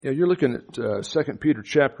Yeah, you're looking at 2 Peter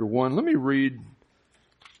chapter 1. Let me read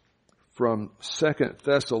from 2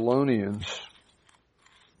 Thessalonians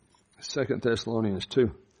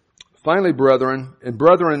 2. Finally, brethren, and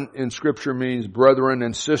brethren in Scripture means brethren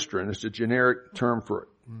and sister, and it's a generic term for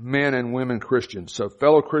men and women Christians. So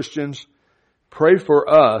fellow Christians, pray for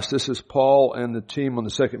us. This is Paul and the team on the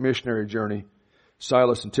second missionary journey,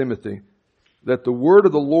 Silas and Timothy, that the word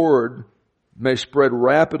of the Lord may spread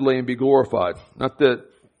rapidly and be glorified. Not that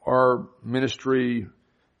our ministry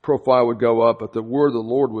profile would go up, but the word of the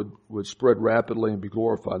Lord would spread rapidly and be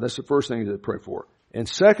glorified. That's the first thing to pray for. And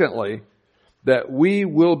secondly, that we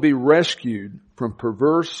will be rescued from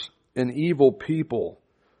perverse and evil people,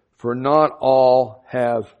 for not all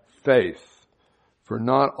have faith. For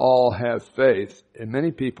not all have faith. And many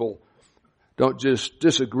people don't just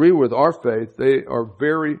disagree with our faith, they are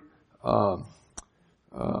very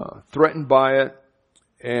threatened by it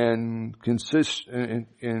and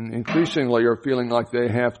increasingly are feeling like they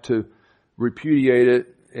have to repudiate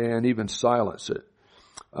it and even silence it.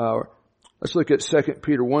 Let's look at 2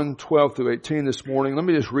 Peter 1:12 through 18 this morning. Let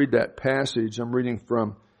me just read that passage. I'm reading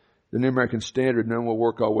from the New American Standard, and then we'll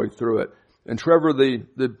work our way through it. And Trevor,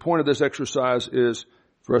 the point of this exercise is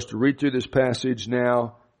for us to read through this passage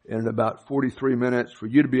now, and in about 43 minutes for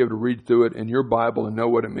you to be able to read through it in your Bible and know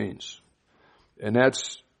what it means. And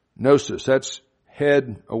that's gnosis. That's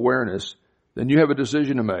head awareness. Then you have a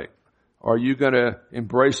decision to make. Are you going to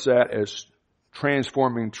embrace that as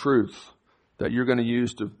transforming truth that you're going to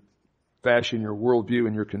use to fashion your worldview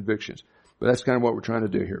and your convictions? But that's kind of what we're trying to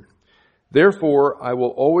do here. Therefore, I will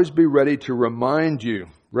always be ready to remind you,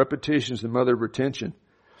 repetition is the mother of retention,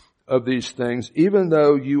 of these things, even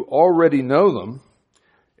though you already know them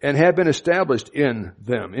and have been established in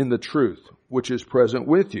them, in the truth, which is present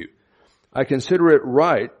with you. I consider it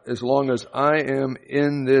right, as long as I am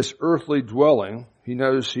in this earthly dwelling, he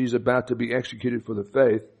knows he's about to be executed for the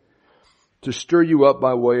faith, to stir you up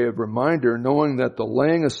by way of reminder, knowing that the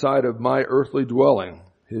laying aside of my earthly dwelling,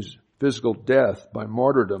 his physical death by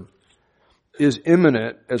martyrdom, is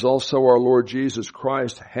imminent, as also our Lord Jesus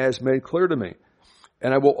Christ has made clear to me.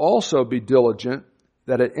 And I will also be diligent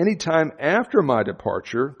that at any time after my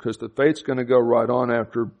departure, because the faith's going to go right on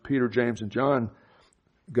after Peter, James, and John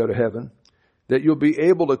go to heaven, that you'll be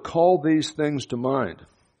able to call these things to mind.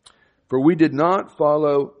 For we did not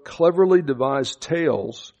follow cleverly devised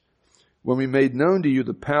tales when we made known to you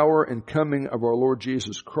the power and coming of our Lord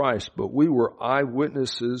Jesus Christ, but we were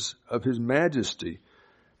eyewitnesses of his majesty.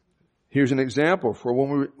 Here's an example. For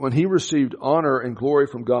when he received honor and glory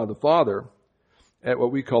from God the Father at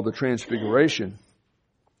what we call the Transfiguration,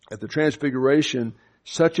 at the Transfiguration,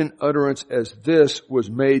 such an utterance as this was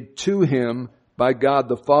made to him by God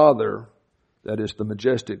the Father, that is the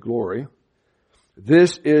majestic glory.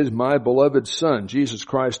 This is my beloved Son, Jesus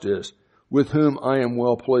Christ is, with whom I am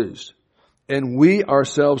well pleased. And we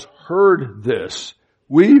ourselves heard this.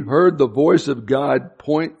 We heard the voice of God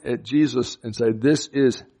point at Jesus and say, this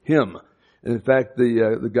is him. And in fact,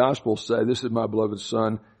 the Gospels say, this is my beloved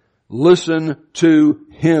Son. Listen to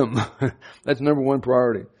him. That's number one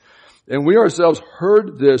priority. And we ourselves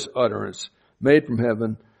heard this utterance made from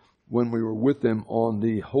heaven when we were with them on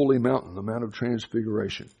the holy mountain, the Mount of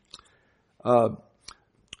Transfiguration.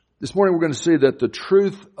 This morning we're going to see that the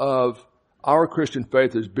truth of our Christian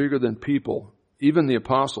faith is bigger than people, even the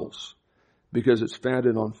apostles, because it's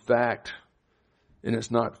founded on fact and it's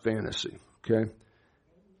not fantasy. Okay?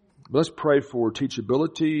 Let's pray for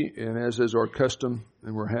teachability, and as is our custom,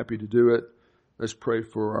 and we're happy to do it, let's pray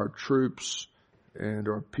for our troops and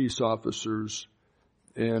our peace officers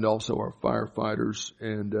and also our firefighters.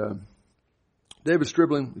 And David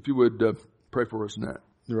Stribling, if you would pray for us in that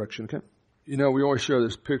direction, okay? You know, we always show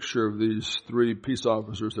this picture of these 3 peace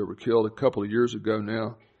officers that were killed a couple of years ago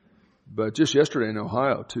now. But just yesterday in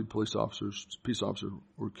Ohio, 2 peace officers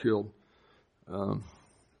were killed. A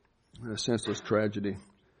senseless tragedy.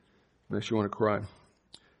 Makes you want to cry.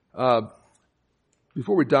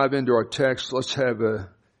 Before we dive into our text, let's have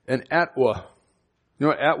an ATWA. You know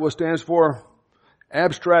what ATWA stands for?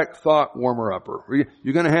 Abstract Thought Warmer-Upper.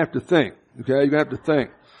 You're going to have to think, okay? You're going to have to think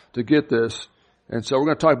to get this. And so we're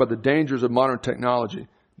going to talk about the dangers of modern technology.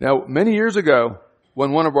 Now, many years ago,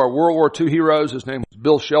 when one of our World War II heroes, his name was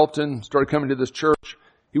Bill Shelton, started coming to this church,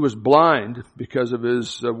 he was blind because of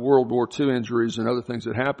his World War II injuries and other things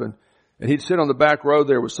that happened. And he'd sit on the back row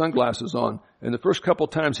there with sunglasses on. And the first couple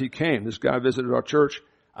of times he came, this guy visited our church,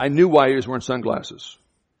 I knew why he was wearing sunglasses.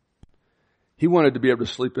 He wanted to be able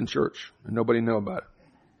to sleep in church and nobody knew about it.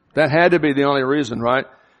 That had to be the only reason, right?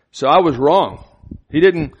 So I was wrong. He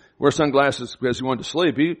didn't wear sunglasses because he wanted to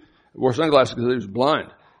sleep. He wore sunglasses because he was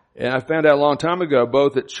blind. And I found out a long time ago,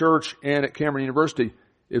 both at church and at Cameron University,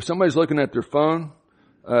 if somebody's looking at their phone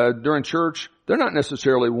during church, they're not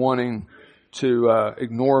necessarily wanting to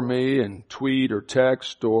ignore me and tweet or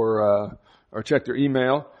text or check their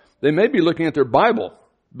email. They may be looking at their Bible,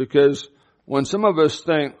 because when some of us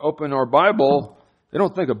open our Bible, they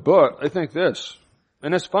don't think a book, they think this.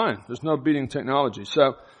 And that's fine. There's no beating technology.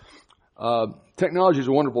 So technology is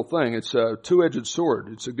a wonderful thing. It's a two-edged sword.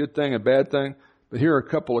 It's a good thing, a bad thing. But here are a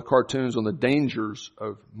couple of cartoons on the dangers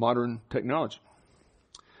of modern technology.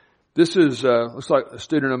 This is looks like a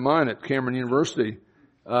student of mine at Cameron University.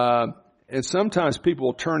 And sometimes people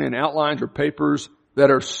will turn in outlines or papers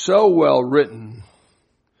that are so well written,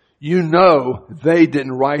 you know they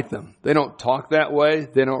didn't write them. They don't talk that way.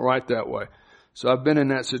 They don't write that way. So I've been in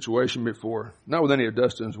that situation before. Not with any of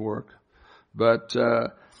Dustin's work. But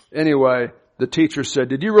anyway, the teacher said,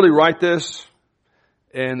 "Did you really write this?"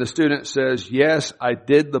 And the student says, "Yes, I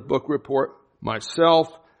did the book report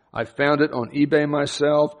myself. I found it on eBay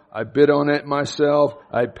myself. I bid on it myself.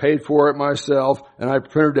 I paid for it myself. And I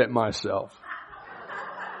printed it myself."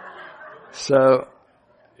 So,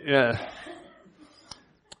 yeah.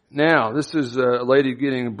 Now, this is a lady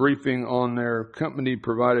getting a briefing on their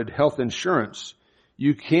company-provided health insurance.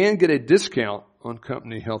 You can get a discount on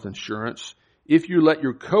company health insurance if you let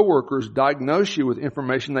your coworkers diagnose you with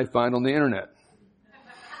information they find on the internet.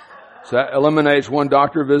 So that eliminates one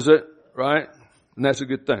doctor visit, right? And that's a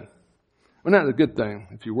good thing. Well, not a good thing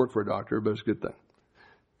if you work for a doctor, but it's a good thing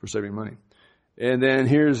for saving money. And then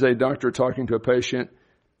here's a doctor talking to a patient.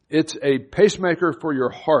 It's a pacemaker for your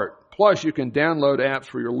heart. Plus, you can download apps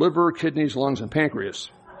for your liver, kidneys, lungs, and pancreas.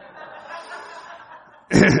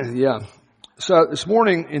 Yeah. So this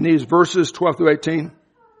morning in these verses 12 through 18,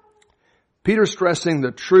 Peter's stressing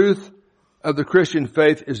the truth of the Christian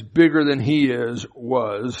faith is bigger than he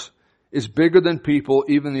was. It's bigger than people,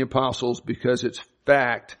 even the apostles, because it's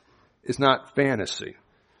fact. It's not fantasy.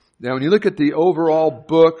 Now, when you look at the overall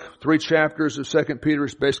book, 3 chapters of 2 Peter,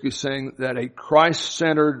 is basically saying that a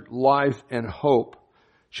Christ-centered life and hope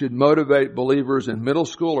should motivate believers in middle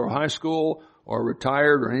school or high school or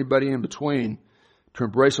retired or anybody in between to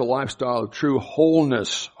embrace a lifestyle of true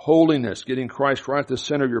wholeness, holiness, getting Christ right at the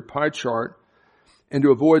center of your pie chart, and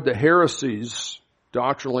to avoid the heresies,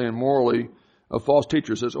 doctrinally and morally, of false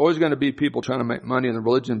teachers. There's always going to be people trying to make money in the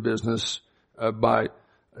religion business by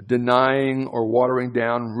denying or watering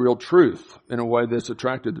down real truth in a way that's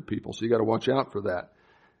attractive to people. So you got to watch out for that.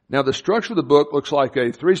 Now, the structure of the book looks like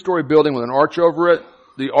a 3-story building with an arch over it.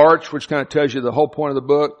 The arch, which kind of tells you the whole point of the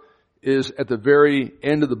book, is at the very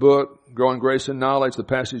end of the book, growing grace and knowledge, the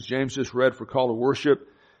passage James just read for call to worship.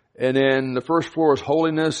 And then the first floor is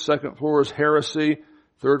holiness, second floor is heresy,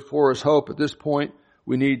 third floor is hope. At this point,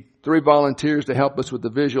 we need 3 volunteers to help us with the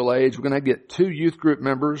visual aids. We're going to get 2 youth group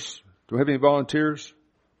members. Do we have any volunteers?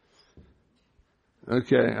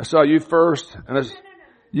 Okay, I saw you first. And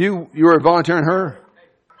you were volunteering her?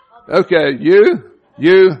 Okay, you,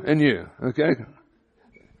 and you. Okay.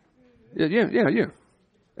 Yeah, you.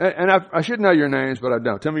 And I should know your names, but I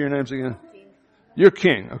don't. Tell me your names again. King. You're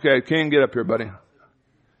King. Okay, King, get up here, buddy.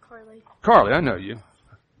 Carly, I know you.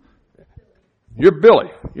 You're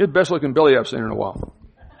Billy. You're the best looking Billy I've seen in a while.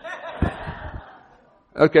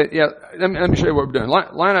 Okay, yeah, let me show you what we're doing.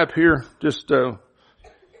 Line up here, just,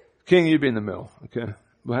 King, you be in the middle, okay?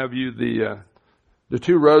 We'll have you the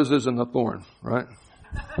 2 roses and the thorn, right?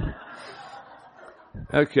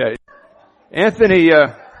 Okay. Anthony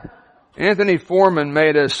Foreman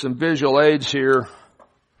made us some visual aids here,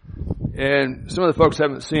 and some of the folks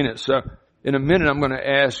haven't seen it, so in a minute I'm going to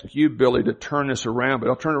ask you, Billy, to turn this around, but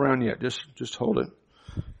I'll turn it around yet. Just hold it.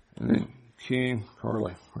 And then King,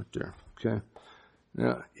 Carly, right there, okay?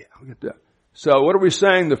 Now, yeah, we get that. So what are we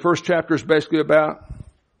saying the first chapter is basically about?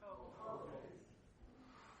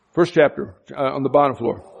 First chapter, on the bottom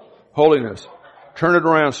floor. Holiness. Turn it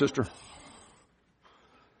around, sister.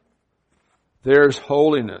 There's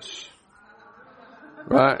holiness.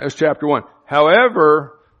 Right? That's chapter 1.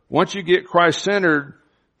 However, once you get Christ-centered,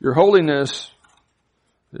 your holiness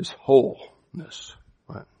is wholeness.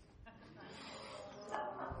 Right?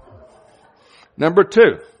 Number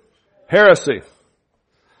 2, heresy.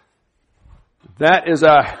 That is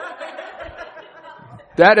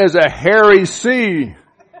a hairy C.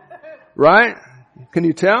 Right? Can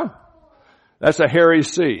you tell? That's a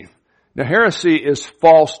heresy. Now, heresy is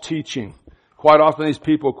false teaching. Quite often these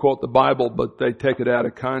people quote the Bible, but they take it out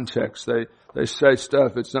of context. They say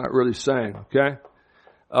stuff it's not really saying, okay?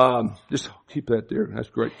 Just keep that there. That's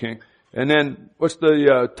great, King. And then, what's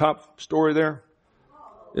the top story there?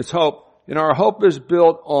 It's hope. And our hope is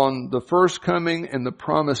built on the first coming and the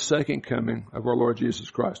promised second coming of our Lord Jesus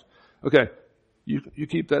Christ. Okay, you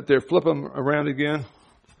keep that there. Flip them around again.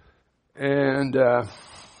 And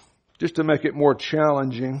just to make it more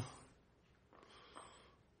challenging,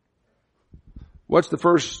 what's the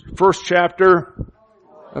first chapter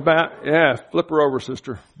about? Yeah, flip her over,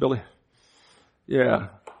 Sister Billy. Yeah,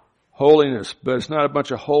 holiness, but it's not a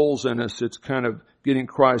bunch of holes in us. It's kind of getting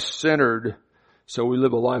Christ-centered so we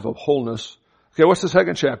live a life of wholeness. Okay, what's the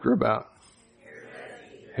second chapter about?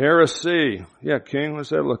 Heresy. Yeah, King, what does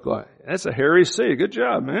that look like? That's a hairy C. Good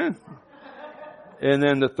job, man. And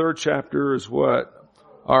then the third chapter is what?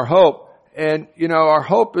 Our hope. And, our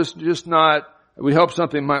hope is just not, we hope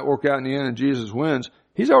something might work out in the end and Jesus wins.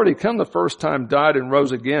 He's already come the first time, died, and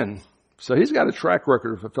rose again. So he's got a track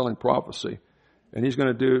record of fulfilling prophecy. And he's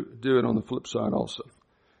going to do it on the flip side also.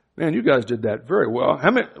 Man, you guys did that very well.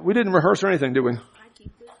 We didn't rehearse or anything, did we? I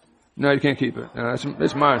keep it. No, you can't keep it. No,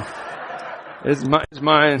 it's mine. It's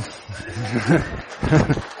mine.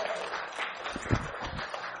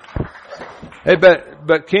 Hey,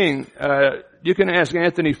 but King, you can ask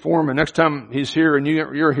Anthony Foreman next time he's here and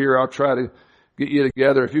you're here. I'll try to get you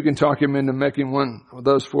together. If you can talk him into making one of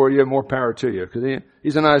those for you, more power to you, because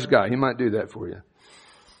he's a nice guy. He might do that for you.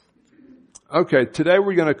 Okay, today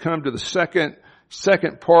we're going to come to the second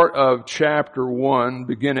part of chapter 1.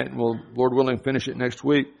 Begin it, and we'll, Lord willing, finish it next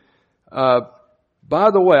week. By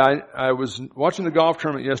the way, I was watching the golf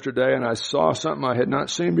tournament yesterday, and I saw something I had not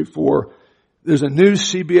seen before. There's a new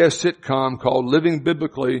CBS sitcom called Living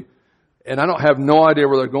Biblically, and I don't have no idea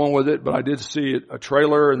where they're going with it, but I did see a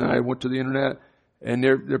trailer, and then I went to the internet, and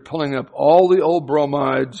they're pulling up all the old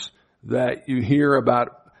bromides that you hear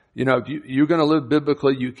about. If you're going to live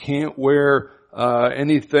biblically, you can't wear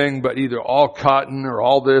anything but either all cotton or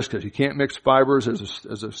all this, because you can't mix fibers.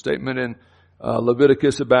 There's a statement in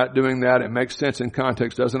Leviticus about doing that. It makes sense in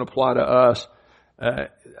context, doesn't apply to us.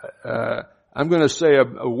 I'm going to say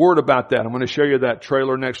a word about that. I'm going to show you that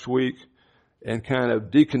trailer next week and kind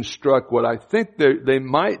of deconstruct what I think they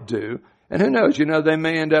might do. And who knows, they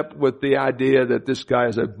may end up with the idea that this guy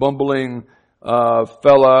is a bumbling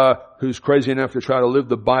fella who's crazy enough to try to live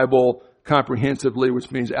the Bible comprehensively,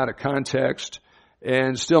 which means out of context,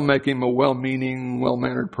 and still make him a well-meaning,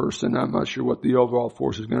 well-mannered person. I'm not sure what the overall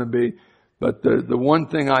force is going to be. But the one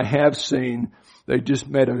thing I have seen, they just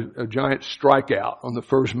made a giant strikeout on the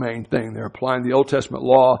first main thing. They're applying the Old Testament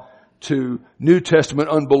law to New Testament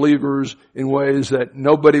unbelievers in ways that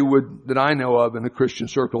nobody that I know of in the Christian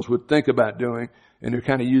circles would think about doing. And they're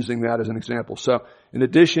kind of using that as an example. So in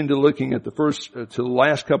addition to looking at to the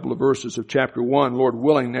last couple of verses of chapter 1, Lord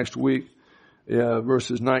willing, next week,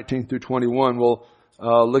 verses 19 through 21, we'll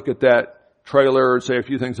look at that trailer and say a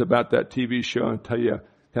few things about that TV show and tell you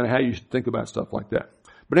kind of how you should think about stuff like that.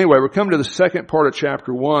 But anyway, we're coming to the second part of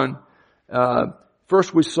chapter 1.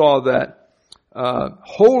 First we saw that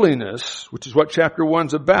holiness, which is what chapter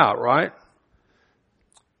 1's about, right?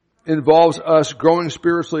 Involves us growing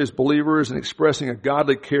spiritually as believers and expressing a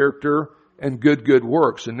godly character and good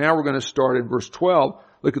works. And now we're going to start in verse 12.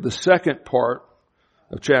 Look at the second part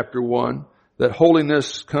of chapter 1, that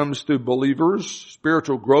holiness comes through believers,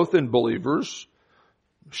 spiritual growth in believers.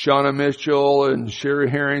 Shauna Mitchell and Sherry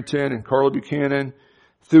Harrington and Carla Buchanan,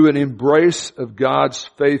 through an embrace of God's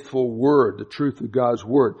faithful word, the truth of God's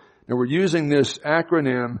word. Now we're using this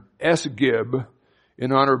acronym SGIB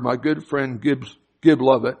in honor of my good friend Gib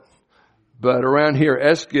Lovett. But around here,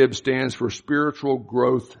 SGIB stands for spiritual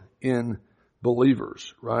growth in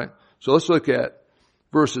believers, right? So let's look at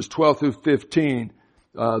verses 12 through 15.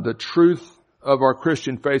 The truth of our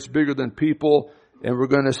Christian faith is bigger than people. And we're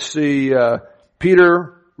going to see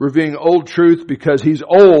Peter revealing old truth because he's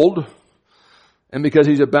old and because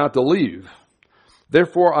he's about to leave.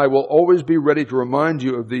 Therefore, I will always be ready to remind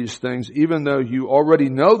you of these things, even though you already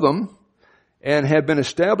know them and have been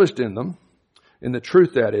established in them, in the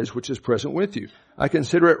truth that is, which is present with you. I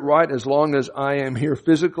consider it right, as long as I am here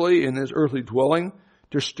physically in this earthly dwelling,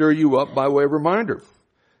 to stir you up by way of reminder,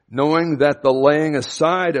 knowing that the laying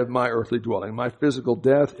aside of my earthly dwelling, my physical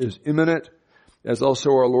death, is imminent, as also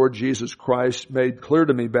our Lord Jesus Christ made clear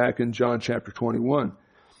to me back in John chapter 21.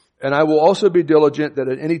 And I will also be diligent that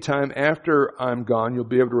at any time after I'm gone, you'll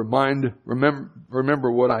be able to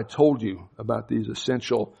remember what I told you about these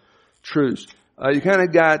essential truths. You kind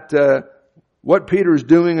of got what Peter's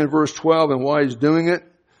doing in verse 12 and why he's doing it.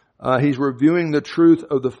 He's reviewing the truth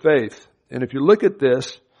of the faith. And if you look at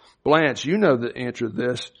this, Blanche, you know the answer to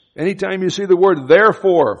this. Anytime you see the word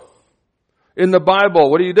therefore in the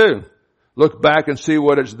Bible, what do? Look back and see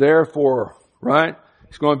what it's there for, right?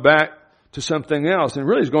 He's going back to something else. And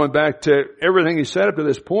really he's going back to everything he said up to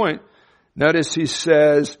this point. Notice he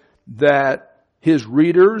says that his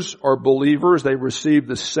readers are believers. They receive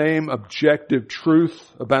the same objective truth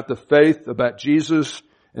about the faith, about Jesus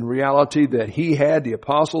and reality that he had, the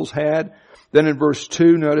apostles had. Then in verse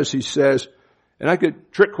 2, notice he says, and I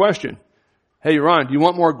could trick question. Hey, Ron, do you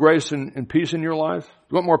want more grace and peace in your life? Do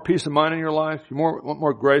you want more peace of mind in your life? Do you want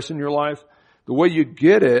more grace in your life? The way you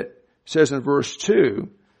get it, says in verse 2,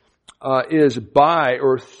 is by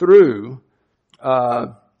or through,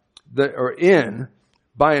 by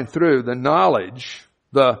and through the knowledge,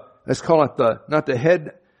 let's call it not the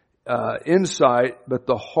head, insight, but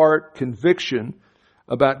the heart conviction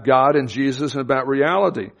about God and Jesus and about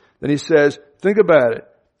reality. Then he says, think about it.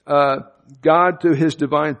 God, through his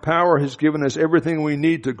divine power, has given us everything we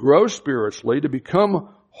need to grow spiritually, to become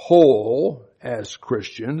whole as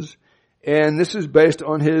Christians. And this is based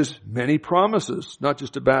on his many promises, not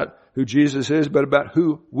just about who Jesus is, but about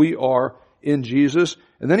who we are in Jesus.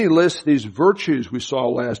 And then he lists these virtues we saw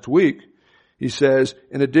last week. He says,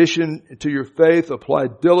 in addition to your faith, apply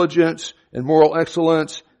diligence and moral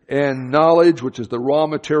excellence and knowledge, which is the raw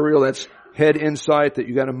material. That's head insight that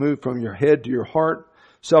you got to move from your head to your heart.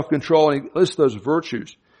 Self-control, and he lists those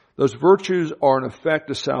virtues. Those virtues are an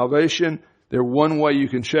effect of salvation. They're one way you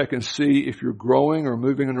can check and see if you're growing or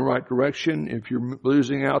moving in the right direction. If you're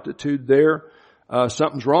losing altitude there,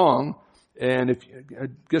 something's wrong. And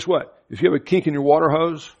guess what? If you have a kink in your water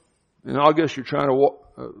hose, in August you're trying to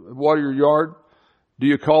water your yard, do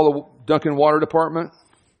you call the Duncan Water Department?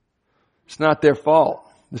 It's not their fault.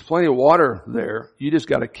 There's plenty of water there. You just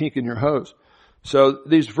got a kink in your hose. So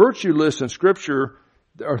these virtue lists in Scripture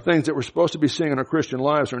are things that we're supposed to be seeing in our Christian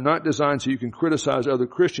lives, are not designed so you can criticize other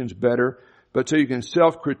Christians better, but so you can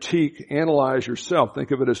self-critique, analyze yourself.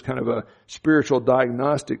 Think of it as kind of a spiritual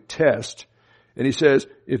diagnostic test. And he says,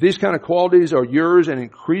 if these kind of qualities are yours and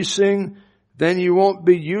increasing, then you won't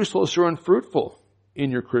be useless or unfruitful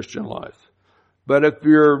in your Christian life. But if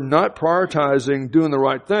you're not prioritizing doing the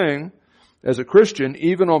right thing as a Christian,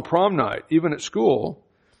 even on prom night, even at school,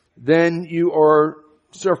 then you are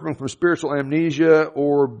suffering from spiritual amnesia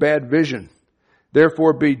or bad vision.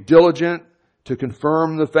 Therefore, be diligent to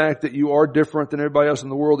confirm the fact that you are different than everybody else in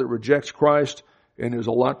the world that rejects Christ, and there's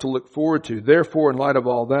a lot to look forward to. Therefore, in light of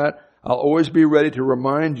all that, I'll always be ready to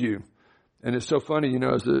remind you. And it's so funny,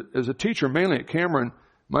 as a teacher, mainly at Cameron,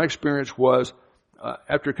 my experience was,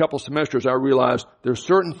 after a couple semesters, I realized there's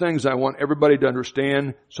certain things I want everybody to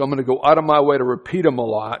understand, so I'm going to go out of my way to repeat them a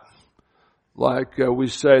lot. Like we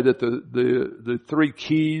say that the three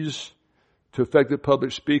keys to effective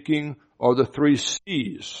public speaking are the 3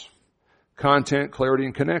 C's: content, clarity,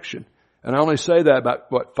 and connection. And I only say that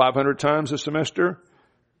about, 500 times a semester?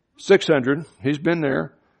 600. He's been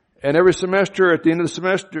there. And every semester, at the end of the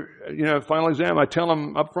semester, final exam, I tell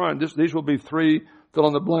them up front, these will be 3 fill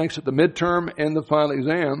in the blanks at the midterm and the final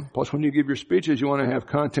exam. Plus, when you give your speeches, you want to have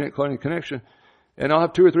content, clarity, and connection. And I'll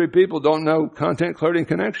have 2 or 3 people don't know content, clarity, and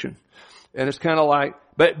connection. And it's kind of like,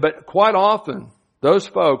 but quite often, those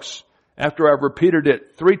folks, after I've repeated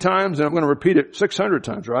it 3 times, and I'm going to repeat it 600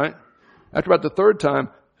 times, right? After about the 3rd time,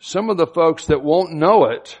 some of the folks that won't know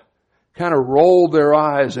it kind of roll their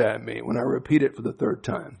eyes at me when I repeat it for the 3rd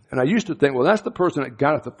time. And I used to think, well, that's the person that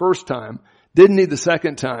got it the 1st time, didn't need the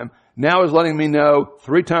 2nd time, now is letting me know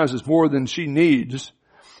 3 times is more than she needs.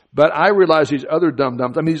 But I realize these other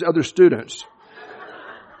dum-dums, these other students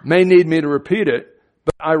may need me to repeat it.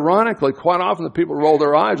 But ironically, quite often the people who roll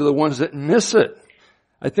their eyes are the ones that miss it.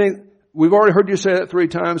 I think we've already heard you say that 3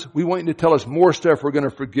 times. We want you to tell us more stuff we're going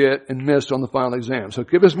to forget and miss on the final exam. So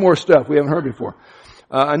give us more stuff we haven't heard before.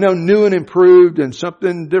 I know new and improved and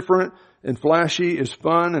something different and flashy is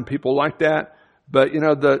fun and people like that. But,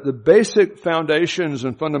 the basic foundations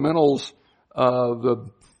and fundamentals of the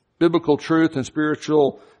biblical truth and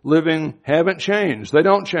spiritual living haven't changed. They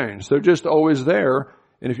don't change. They're just always there.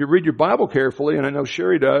 And if you read your Bible carefully, and I know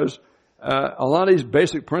Sherry does, a lot of these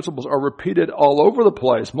basic principles are repeated all over the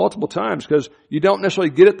place multiple times because you don't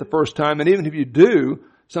necessarily get it the 1st time. And even if you do,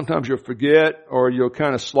 sometimes you'll forget or you'll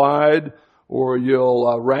kind of slide or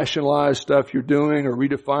you'll rationalize stuff you're doing or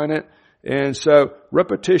redefine it. And so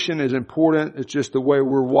repetition is important. It's just the way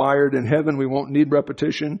we're wired. In heaven, we won't need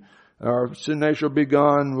repetition. Our sin nature will be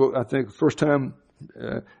gone, I think, first time,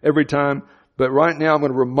 every time. But right now, I'm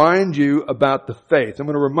going to remind you about the faith. I'm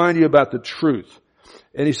going to remind you about the truth.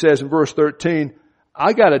 And he says in verse 13,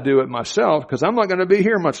 I got to do it myself because I'm not going to be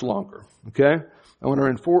here much longer. Okay? I want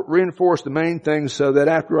to reinforce the main things so that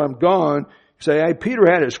after I'm gone, you say, hey, Peter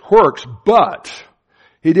had his quirks, but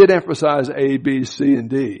he did emphasize A, B, C, and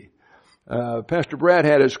D. Pastor Brad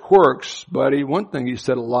had his quirks, but one thing he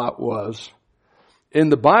said a lot was, in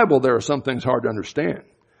the Bible, there are some things hard to understand.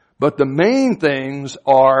 But the main things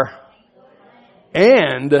are,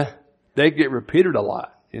 and they get repeated a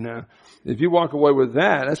lot, you know. If you walk away with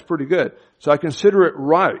that, that's pretty good. So I consider it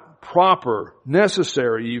right, proper,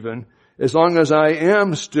 necessary even, as long as I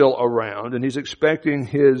am still around. And he's expecting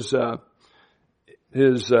his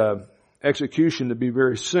execution to be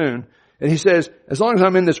very soon. And he says, as long as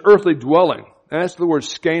I'm in this earthly dwelling, and that's the word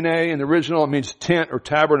skene in the original, it means tent or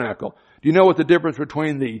tabernacle. Do you know what the difference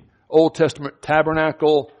between the Old Testament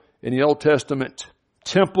tabernacle and the Old Testament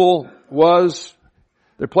temple was?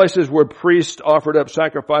 They're places where priests offered up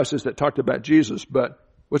sacrifices that talked about Jesus, but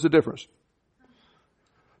what's the difference?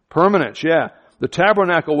 Permanence, yeah. The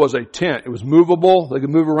tabernacle was a tent. It was movable. They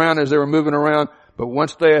could move around as they were moving around. But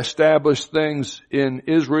once they established things in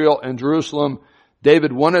Israel and Jerusalem,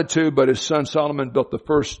 David wanted to, but his son Solomon built the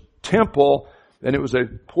first temple, and it was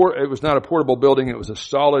not a portable building. It was a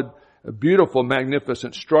solid, a beautiful,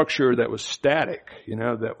 magnificent structure that was static, you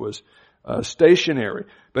know, that was stationary.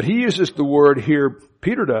 But he uses the word here,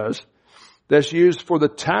 Peter does, that's used for the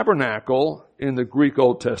tabernacle in the Greek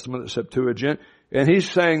Old Testament, the Septuagint, and he's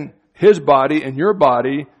saying his body and your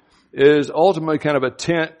body is ultimately kind of a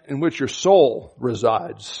tent in which your soul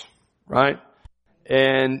resides, right?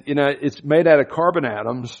 And, you know, it's made out of carbon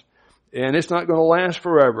atoms, and it's not going to last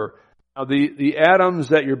forever. Now, the atoms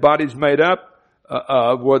that your body's made up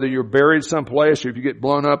of, whether you're buried someplace or if you get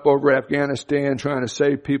blown up over Afghanistan trying to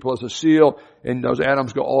save people as a SEAL, and those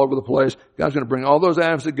atoms go all over the place, God's going to bring all those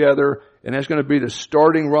atoms together, and that's going to be the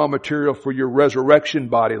starting raw material for your resurrection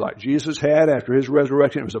body like Jesus had after his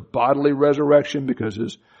resurrection. It was a bodily resurrection because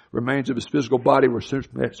his remains of his physical body were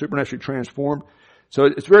supernaturally transformed. So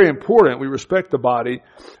it's very important. We respect the body,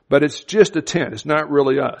 but it's just a tent. It's not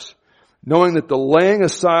really us. Knowing that the laying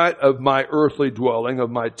aside of my earthly dwelling, of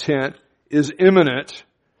my tent, is imminent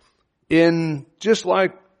in just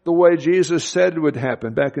like the way Jesus said would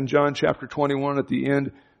happen. Back in John chapter 21 at the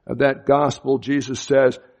end of that gospel, Jesus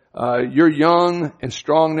says, you're young and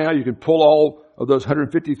strong now. You can pull all of those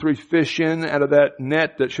 153 fish in out of that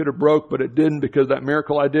net that should have broke, but it didn't because of that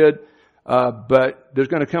miracle I did. But there's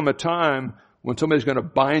going to come a time when somebody's going to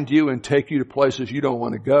bind you and take you to places you don't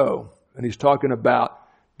want to go. And he's talking about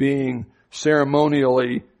being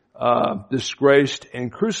ceremonially disgraced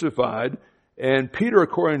and crucified. And Peter,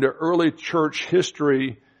 according to early church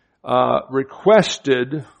history,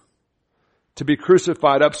 requested to be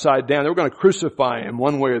crucified upside down. They were going to crucify him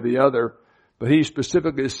one way or the other, but he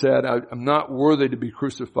specifically said, I'm not worthy to be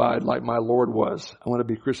crucified like my Lord was. I want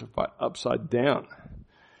to be crucified upside down.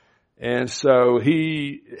 And so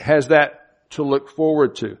he has that to look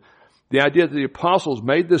forward to. The idea that the apostles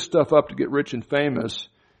made this stuff up to get rich and famous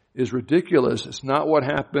is ridiculous. It's not what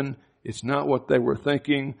happened. It's not what they were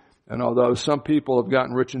thinking. And although some people have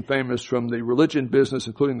gotten rich and famous from the religion business,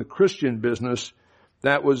 including the Christian business,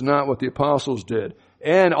 that was not what the apostles did.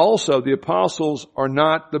 And also, the apostles are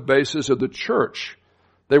not the basis of the church.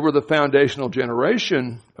 They were the foundational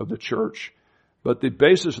generation of the church, but the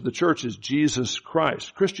basis of the church is Jesus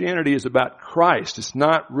Christ. Christianity is about Christ. It's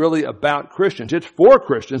not really about Christians. It's for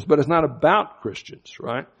Christians, but it's not about Christians,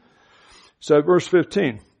 right? So verse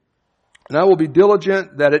 15, and I will be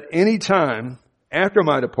diligent that at any time after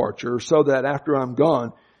my departure, so that after I'm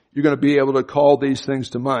gone, you're going to be able to call these things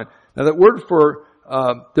to mind. Now that word for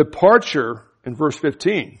departure in verse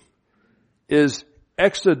 15 is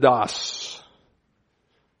exodos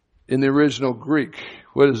in the original Greek.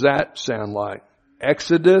 What does that sound like?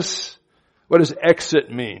 Exodus? What does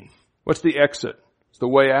exit mean? What's the exit? It's the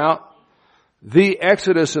way out. The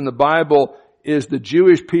Exodus in the Bible is the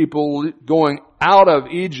Jewish people going out of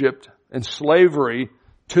Egypt and slavery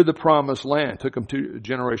to the promised land. It took them a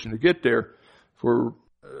generation to get there for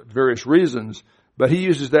various reasons, but he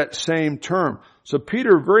uses that same term. So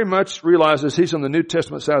Peter very much realizes he's on the New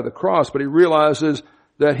Testament side of the cross, but he realizes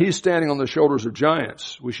that he's standing on the shoulders of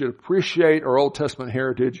giants. We should appreciate our Old Testament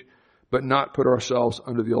heritage, but not put ourselves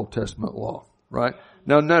under the Old Testament law, right?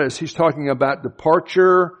 Now notice he's talking about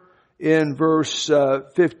departure in verse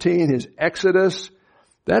 15, his exodus.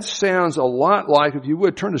 That sounds a lot like, if you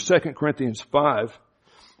would, turn to 2 Corinthians 5,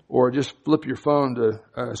 or just flip your phone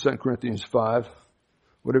to 2 Corinthians 5,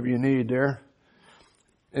 whatever you need there.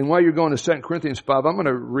 And while you're going to 2 Corinthians 5, I'm going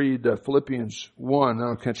to read Philippians 1, and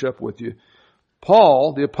I'll catch up with you.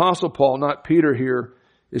 Paul, the Apostle Paul, not Peter here,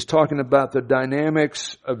 is talking about the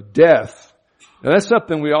dynamics of death. Now that's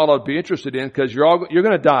something we all ought to be interested in because you're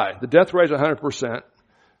going to die. The death rate is 100%.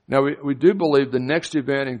 Now we do believe the next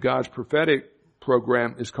event in God's prophetic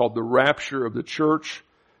program is called the rapture of the church.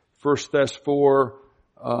 1 Thess 4,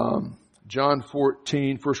 John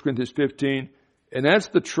 14, 1 Corinthians 15. And that's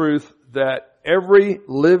the truth that every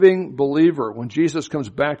living believer, when Jesus comes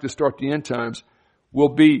back to start the end times, will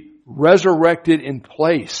be resurrected in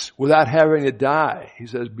place without having to die. He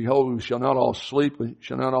says, behold, we shall not all sleep, we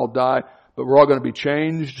shall not all die, but we're all going to be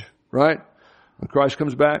changed, right? When Christ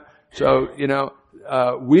comes back. So,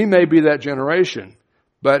 we may be that generation,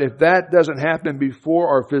 but if that doesn't happen before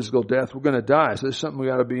our physical death, we're going to die. So this is something we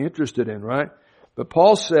ought to be interested in, right? But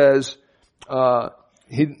Paul says,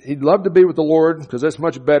 he'd love to be with the Lord because that's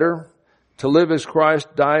much better. To live as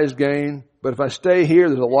Christ, die as gain. But if I stay here,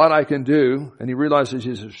 there's a lot I can do. And he realizes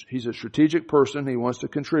he's a strategic person. He wants to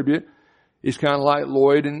contribute. He's kind of like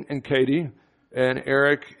Lloyd and Katie and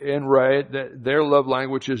Eric and Ray. Their love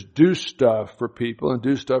language is do stuff for people and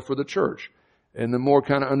do stuff for the church. And the more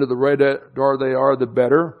kind of under the radar they are, the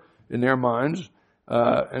better in their minds.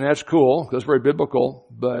 And that's cool. That's very biblical.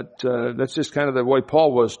 But that's just kind of the way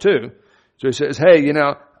Paul was too. So he says, hey,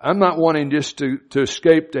 I'm not wanting just to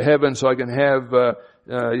escape to heaven so I can have,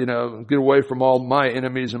 get away from all my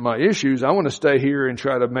enemies and my issues. I want to stay here and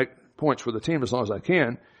try to make points for the team as long as I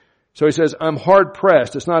can. So he says, I'm hard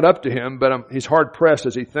pressed. It's not up to him, but he's hard pressed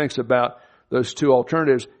as he thinks about those two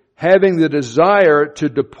alternatives. Having the desire to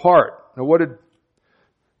depart. Now what did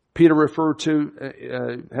Peter refer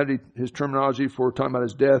to? His terminology for talking about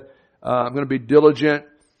his death? I'm going to be diligent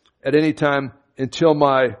at any time until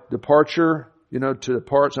my departure. To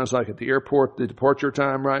depart sounds like at the airport, the departure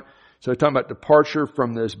time, right? So talking about departure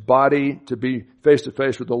from this body to be face to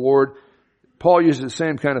face with the Lord. Paul uses the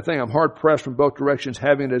same kind of thing. I'm hard pressed from both directions,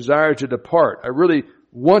 having a desire to depart. I really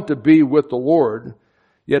want to be with the Lord,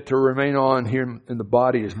 yet to remain on here in the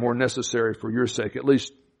body is more necessary for your sake, at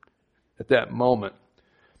least at that moment.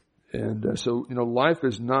 And so life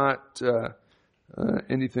is not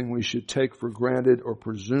anything we should take for granted or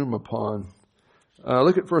presume upon.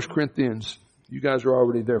 Look at 1 Corinthians. You guys are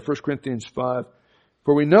already there. 1 Corinthians 5.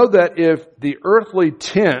 For we know that if the earthly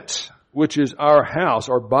tent, which is our house,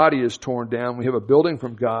 our body is torn down, we have a building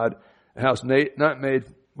from God, a house not made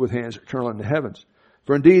with hands, eternal in the heavens.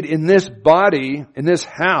 For indeed, in this body, in this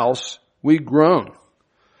house, we groan.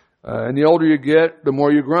 And the older you get, the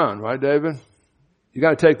more you groan, right, David? You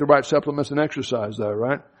got to take the right supplements and exercise, though,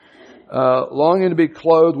 right? Longing to be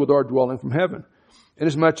clothed with our dwelling from heaven,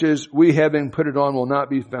 inasmuch as we, having put it on, will not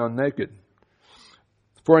be found naked.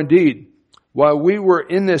 For indeed, while we are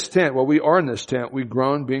in this tent, we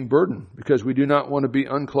groan, being burdened, because we do not want to be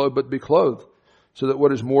unclothed, but be clothed, so that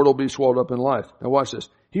what is mortal be swallowed up in life. Now watch this.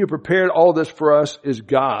 He who prepared all this for us is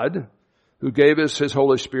God, who gave us His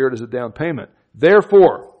Holy Spirit as a down payment.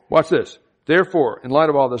 Therefore, watch this. Therefore, in light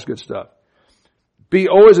of all this good stuff, be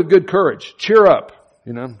always of good courage. Cheer up.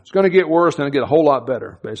 It's going to get worse and it'll get a whole lot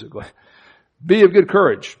better, basically. Be of good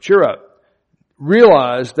courage. Cheer up.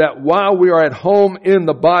 Realize that while we are at home in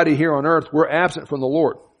the body here on earth, we're absent from the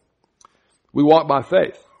Lord. We walk by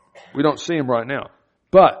faith. We don't see Him right now.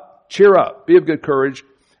 But cheer up, be of good courage,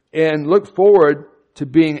 and look forward to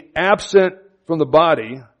being absent from the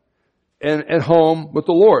body and at home with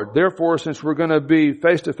the Lord. Therefore, since we're going to be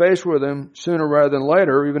face to face with Him sooner rather than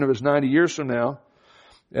later, even if it's 90 years from now,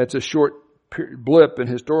 that's a short blip in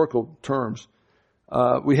historical terms.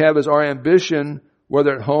 We have as our ambition,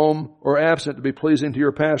 whether at home or absent, to be pleasing to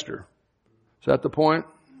your pastor. Is that the point?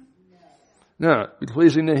 No. Be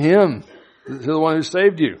pleasing to Him, to the one who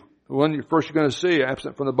saved you. The one you're going to see,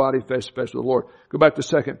 absent from the body, face to face with the Lord. Go back to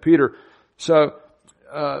 2 Peter. So,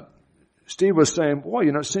 Steve was saying, boy,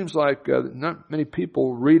 it seems like not many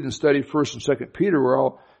people read and study 1st and 2nd Peter. We're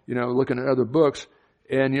all, looking at other books.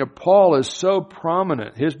 And, Paul is so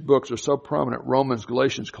prominent. His books are so prominent. Romans,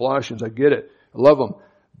 Galatians, Colossians. I get it. I love them.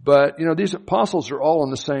 But, these apostles are all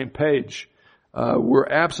on the same page. We're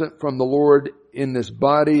absent from the Lord in this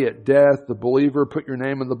body at death. The believer, put your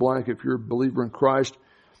name in the blank if you're a believer in Christ,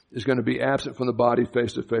 is going to be absent from the body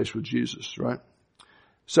face to face with Jesus, right?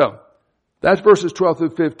 So, that's verses 12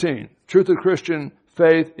 through 15. Truth of Christian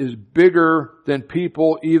faith is bigger than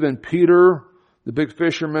people. Even Peter, the big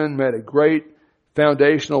fisherman, made a great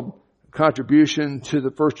foundational contribution to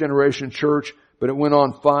the first generation church, but it went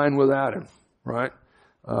on fine without him, right?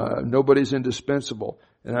 Nobody's indispensable.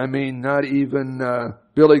 And I mean, not even,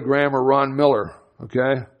 Billy Graham or Ron Miller,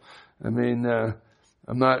 okay?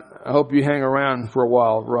 I hope you hang around for a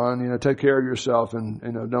while, Ron, take care of yourself and,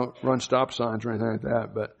 don't run stop signs or anything like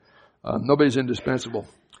that, but, nobody's indispensable.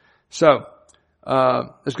 So,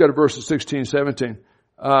 let's go to verses 16, 17.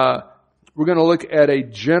 We're going to look at a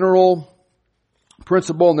general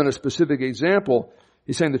principle and then a specific example.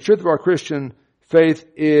 He's saying the truth of our Christian faith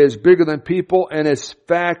is bigger than people and is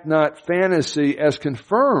fact, not fantasy, as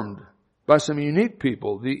confirmed by some unique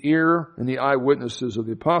people, the ear and the eyewitnesses of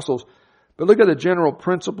the apostles. But look at the general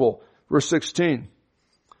principle. Verse 16.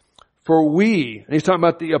 For we, and he's talking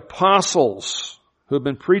about the apostles who have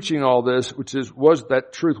been preaching all this, that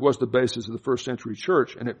truth was the basis of the first century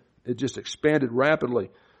church, and it just expanded rapidly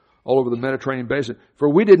all over the Mediterranean basin. For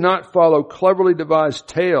we did not follow cleverly devised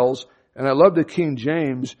tales, and I love the King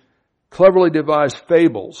James, cleverly devised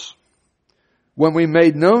fables, when we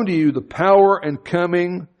made known to you the power and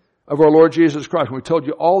coming of our Lord Jesus Christ. When we told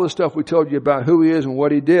you all the stuff we told you about who He is and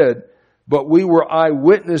what He did, but we were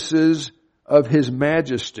eyewitnesses of His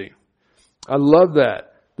majesty. I love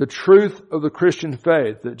that. The truth of the Christian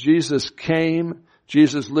faith, that Jesus came,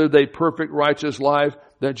 Jesus lived a perfect righteous life,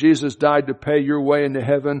 that Jesus died to pay your way into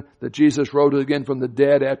heaven, that Jesus rose again from the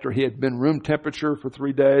dead after He had been room temperature for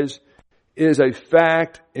 3 days, is a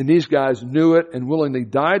fact, and these guys knew it and willingly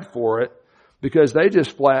died for it because they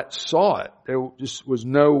just flat saw it. There just was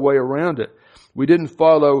no way around it. We didn't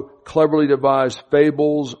follow cleverly devised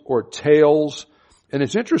fables or tales. And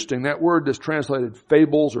it's interesting, that word that's translated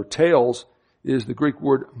fables or tales is the Greek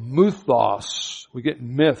word mythos. We get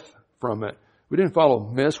myth from it. We didn't follow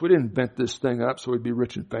myths. We didn't invent this thing up so we'd be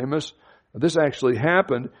rich and famous. This actually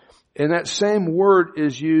happened. And that same word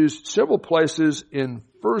is used several places in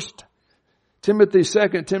 1 Timothy,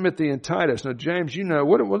 2 Timothy, and Titus. Now, James, you know,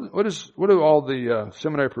 what do all the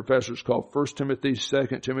seminary professors call 1 Timothy,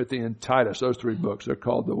 2 Timothy, and Titus? Those 3 books. They're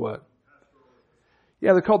called the what?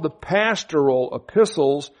 Yeah, they're called the pastoral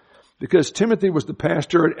epistles because Timothy was the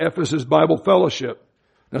pastor at Ephesus Bible Fellowship.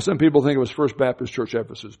 Now, some people think it was First Baptist Church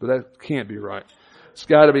Ephesus, but that can't be right. It's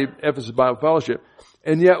got to be Ephesus Bible Fellowship.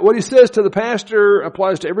 And yet what he says to the pastor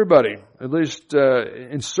applies to everybody, at least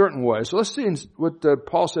in certain ways. So let's see what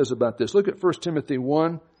Paul says about this. Look at 1 Timothy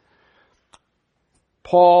 1.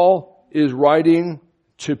 Paul is writing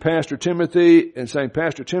to Pastor Timothy and saying,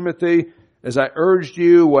 Pastor Timothy, as I urged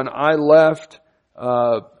you when I left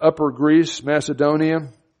Upper Greece, Macedonia,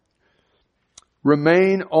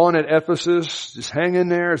 remain on at Ephesus. Just hang in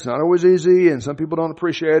there. It's not always easy, and some people don't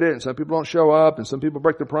appreciate it, and some people don't show up, and some people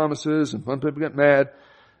break their promises, and some people get mad.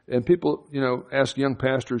 And people, ask young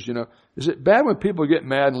pastors, is it bad when people get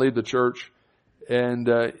mad and leave the church? And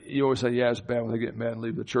you always say, yeah, it's bad when they get mad and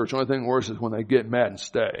leave the church. The only thing worse is when they get mad and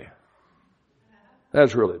stay.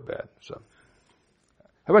 That's really bad. So,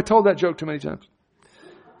 have I told that joke too many times?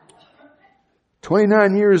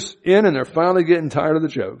 29 years in, and they're finally getting tired of the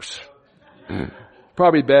jokes.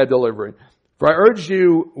 Probably bad delivery. For I urged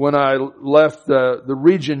you when I left the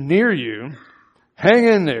region near you, hang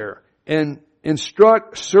in there and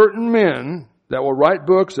instruct certain men that will write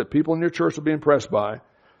books that people in your church will be impressed by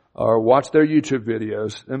or watch their YouTube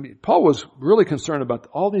videos. I mean, Paul was really concerned about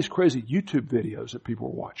all these crazy YouTube videos that people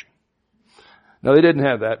were watching. Now, they didn't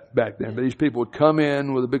have that back then, but these people would come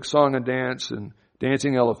in with a big song and dance and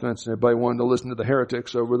dancing elephants, and everybody wanted to listen to the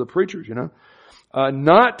heretics over the preachers,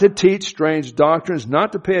 not to teach strange doctrines,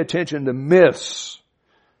 not to pay attention to myths.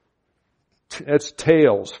 That's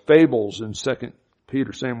tales, fables in 2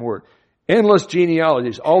 Peter, same word. Endless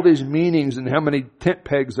genealogies, all these meanings and how many tent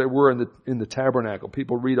pegs there were in the tabernacle.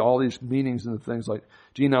 People read all these meanings and things like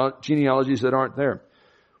genealogies that aren't there,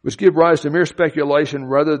 which give rise to mere speculation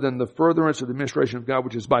rather than the furtherance of the administration of God,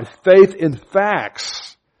 which is by faith in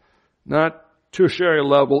facts, not tertiary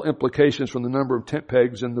level implications from the number of tent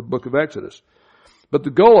pegs in the book of Exodus. But the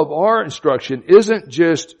goal of our instruction isn't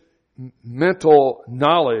just mental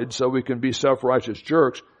knowledge so we can be self-righteous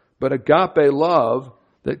jerks, but agape love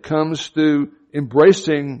that comes through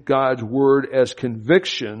embracing God's word as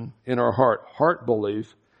conviction in our heart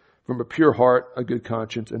belief from a pure heart, a good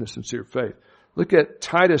conscience, and a sincere faith. Look at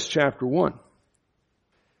Titus chapter 1.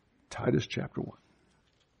 Titus chapter 1.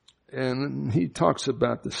 And he talks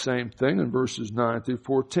about the same thing in verses 9 through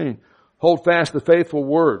 14. Hold fast the faithful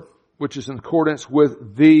word, which is in accordance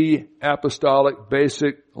with the apostolic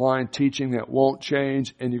basic line teaching that won't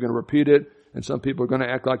change, and you're going to repeat it, and some people are going to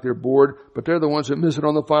act like they're bored, but they're the ones that miss it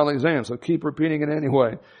on the final exam, so keep repeating it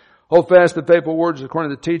anyway. Hold fast the faithful words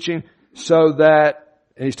according to teaching, so that,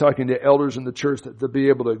 and he's talking to elders in the church, that they'll be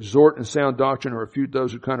able to exhort in sound doctrine or refute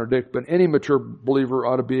those who contradict, but any mature believer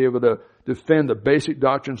ought to be able to defend the basic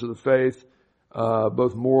doctrines of the faith,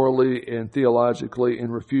 both morally and theologically,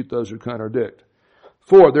 and refute those who contradict.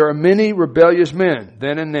 For there are many rebellious men,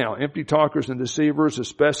 then and now, empty talkers and deceivers,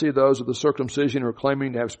 especially those of the circumcision who are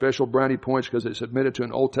claiming to have special brownie points because they submitted to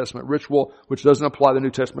an Old Testament ritual, which doesn't apply to New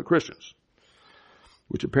Testament Christians,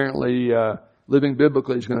 which apparently living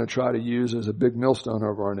biblically is going to try to use as a big millstone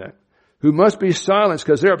over our neck, who must be silenced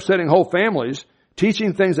because they're upsetting whole families,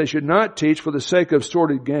 teaching things they should not teach for the sake of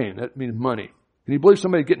sordid gain. That means money. Can you believe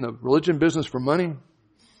somebody getting a religion business for money?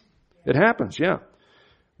 It happens, yeah.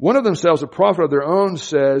 One of themselves, a prophet of their own,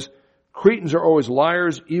 says, Cretans are always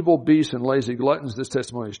liars, evil beasts, and lazy gluttons. This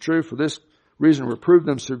testimony is true. For this reason, reprove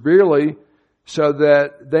them severely so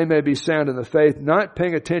that they may be sound in the faith, not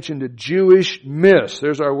paying attention to Jewish myths.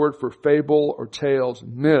 There's our word for fable or tales,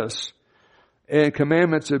 myths, and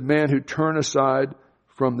commandments of men who turn aside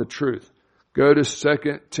from the truth. Go to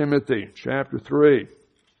 2 Timothy chapter 3.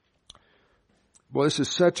 Well, this is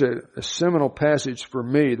such a seminal passage for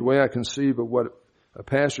me, the way I conceive of what a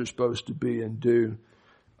pastor is supposed to be and do.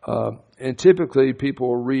 And typically people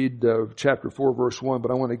will read chapter 4, verse 1,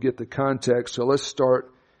 but I want to get the context. So let's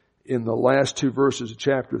start in the last two verses of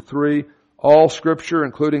chapter 3. All Scripture,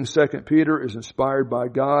 including 2 Peter, is inspired by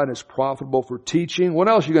God. It's profitable for teaching. What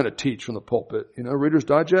else are you going to teach from the pulpit? Reader's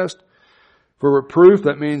Digest? For reproof,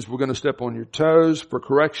 that means we're going to step on your toes. For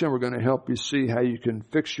correction, we're going to help you see how you can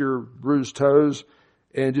fix your bruised toes.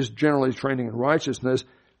 And just generally training in righteousness,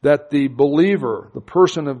 that the believer, the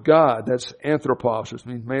person of God, that's anthropos, which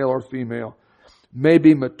means male or female, may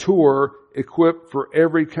be mature, equipped for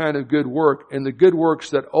every kind of good work. And the good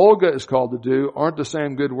works that Olga is called to do aren't the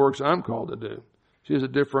same good works I'm called to do. She has a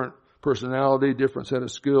different personality, different set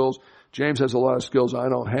of skills. James has a lot of skills I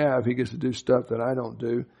don't have. He gets to do stuff that I don't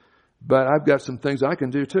do. But I've got some things I can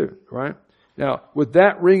do too, right? Now, with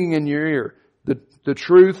that ringing in your ear, the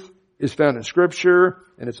truth is found in Scripture,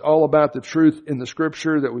 and it's all about the truth in the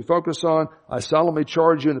Scripture that we focus on. I solemnly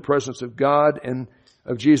charge you in the presence of God and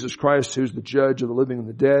of Jesus Christ, who's the judge of the living and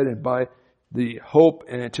the dead, and by the hope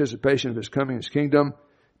and anticipation of His coming, His kingdom,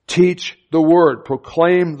 teach the Word,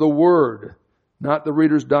 proclaim the Word, not the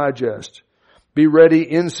Reader's Digest. Be ready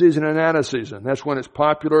in season and out of season. That's when it's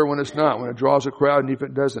popular, when it's not, when it draws a crowd, and if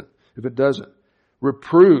it doesn't.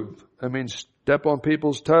 Reprove, that means step on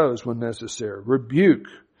people's toes when necessary. Rebuke,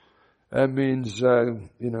 that means,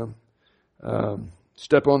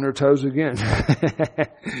 step on their toes again.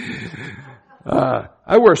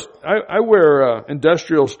 I wear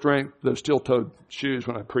industrial strength, steel-toed shoes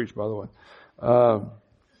when I preach, by the way.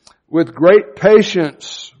 With great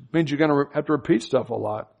patience, means you're going to have to repeat stuff a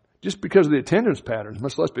lot. Just because of the attendance patterns,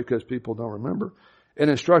 much less because people don't remember. And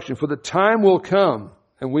instruction, for the time will come,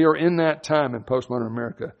 and we are in that time in postmodern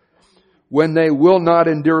America, when they will not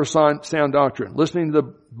endure sound doctrine. Listening to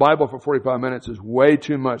the Bible for 45 minutes is way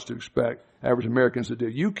too much to expect average Americans to do.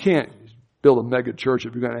 You can't build a mega church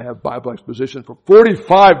if you're going to have Bible exposition for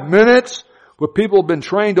 45 minutes where people have been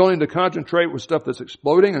trained only to concentrate with stuff that's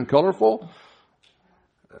exploding and colorful.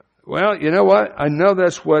 Well, you know what? I know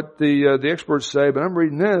that's what the experts say, but I'm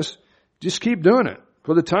reading this. Just keep doing it.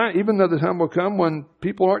 For the time, even though the time will come when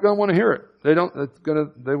people aren't going to want to hear it. They want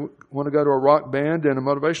to go to a rock band and a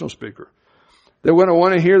motivational speaker. They're going to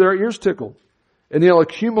want to hear their ears tickled. And they'll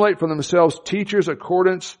accumulate for themselves teachers in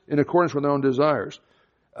accordance with their own desires.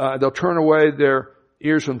 They'll turn away their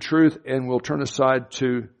ears from truth and will turn aside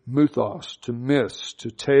to mythos, to myths, to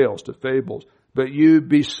tales, to fables. But you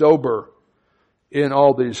be sober in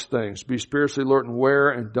all these things. Be spiritually alert and aware,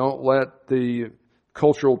 and don't let the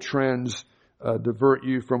cultural trends divert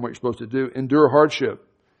you from what you're supposed to do. Endure hardship.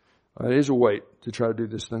 It is a weight to try to do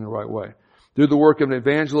this thing the right way. Do the work of an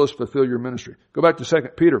evangelist, fulfill your ministry. Go back to 2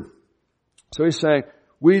 Peter. So he's saying,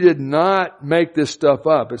 we did not make this stuff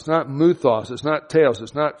up. It's not mythos. It's not tales.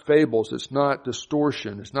 It's not fables. It's not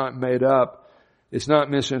distortion. It's not made up. It's not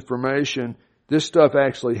misinformation. This stuff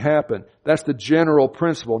actually happened. That's the general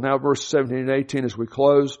principle. Now verse 17 and 18 as we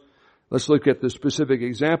close. Let's look at the specific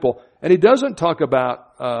example. And he doesn't talk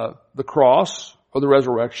about the cross or the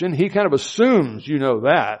resurrection. He kind of assumes you know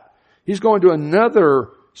that. He's going to another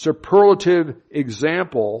superlative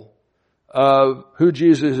example of who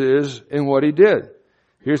Jesus is and what He did.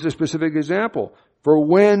 Here's the specific example. For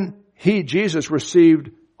when He, Jesus, received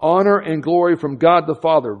honor and glory from God the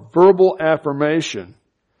Father, verbal affirmation,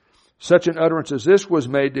 such an utterance as this was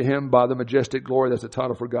made to Him by the majestic glory. That's the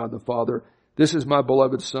title for God the Father. This is my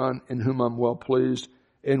beloved Son in whom I'm well pleased.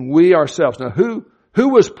 And we ourselves. Now who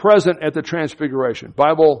was present at the transfiguration?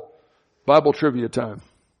 Bible trivia time.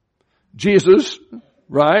 Jesus,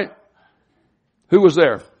 right? Who was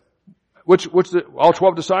there? All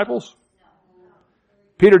 12 disciples?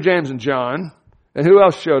 Peter, James, and John. And who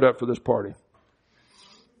else showed up for this party?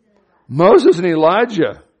 Moses and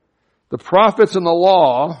Elijah. The prophets and the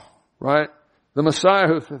law, right? The Messiah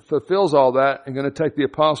who fulfills all that and going to take the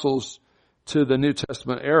apostles to the New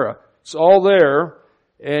Testament era. It's all there.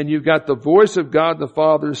 And you've got the voice of God the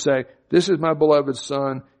Father saying, this is my beloved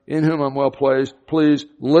Son in whom I'm well pleased. Please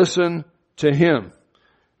listen to Him.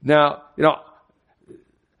 Now,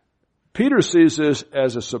 Peter sees this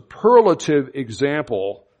as a superlative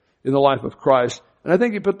example in the life of Christ. And I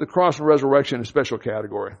think he put the cross and resurrection in a special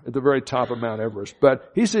category at the very top of Mount Everest.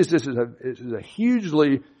 But he sees this as a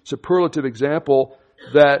hugely superlative example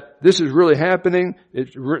that this is really happening.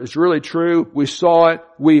 It's really true. We saw it.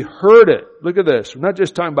 We heard it. Look at this. We're not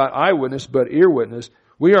just talking about eyewitness, but ear witness.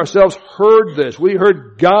 We ourselves heard this. We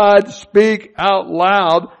heard God speak out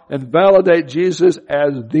loud and validate Jesus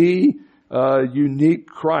as the unique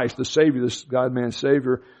Christ, the Savior, this God-man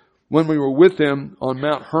Savior, when we were with Him on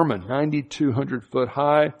Mount Hermon, 9,200 foot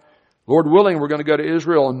high. Lord willing, we're going to go to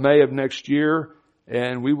Israel in May of next year,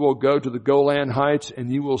 and we will go to the Golan Heights, and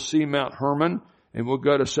you will see Mount Hermon, and we'll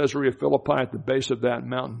go to Caesarea Philippi at the base of that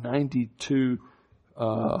mountain,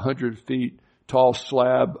 9,200 feet tall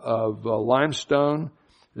slab of limestone.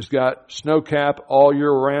 It's got snow cap all year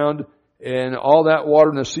round, and all that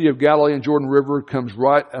water in the Sea of Galilee and Jordan River comes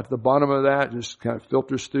right at the bottom of that, just kind of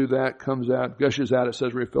filters through that, comes out, gushes out at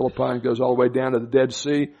Caesarea Philippi, and goes all the way down to the Dead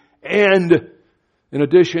Sea. And in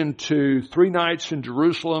addition to 3 nights in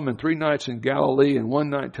Jerusalem and 3 nights in Galilee and 1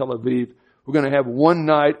 night in Tel Aviv, we're going to have 1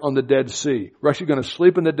 night on the Dead Sea. We're actually going to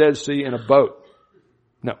sleep in the Dead Sea in a boat.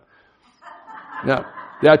 No.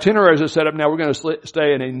 The itineraries are set up now. We're going to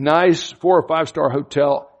stay in a nice 4 or 5 star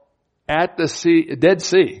hotel at the sea, Dead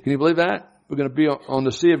Sea. Can you believe that? We're going to be on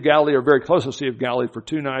the Sea of Galilee, or very close to the Sea of Galilee, for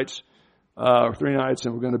 2 nights, or 3 nights,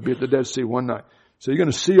 and we're going to be at the Dead Sea 1 night. So you're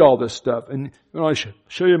going to see all this stuff. And when I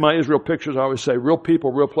show you my Israel pictures, I always say real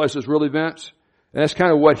people, real places, real events. And that's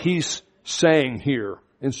kind of what he's saying here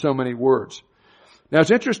in so many words. Now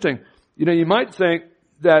it's interesting. You might think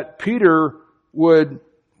that Peter would,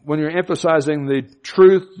 when you're emphasizing the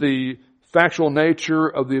truth, the factual nature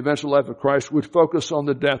of the eventual life of Christ, would focus on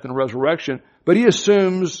the death and resurrection. But he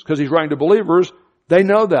assumes, because he's writing to believers, they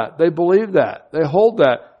know that. They believe that. They hold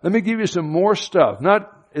that. Let me give you some more stuff. Not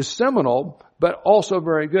as seminal, but also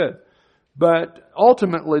very good. But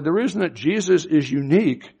ultimately, the reason that Jesus is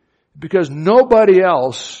unique, because nobody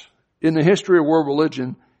else in the history of world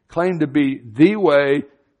religion claimed to be the way,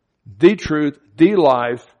 the truth, the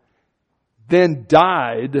life, then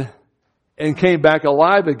died and came back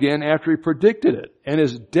alive again after he predicted it. And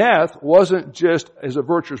his death wasn't just as a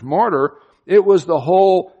virtuous martyr, it was the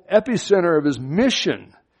whole epicenter of his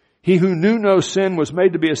mission. He who knew no sin was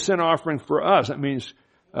made to be a sin offering for us. That means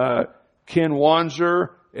Ken Wanzer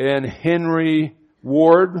and Henry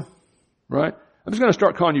Ward, right? I'm just going to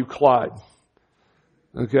start calling you Clyde.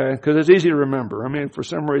 Okay? Because it's easy to remember. I mean, for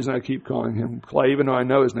some reason I keep calling him Clay, even though I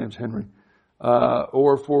know his name's Henry.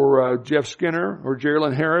 Or for Jeff Skinner or Jerry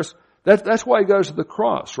Lynn Harris. That's why he goes to the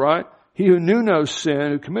cross, right? He who knew no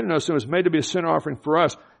sin, who committed no sin, was made to be a sin offering for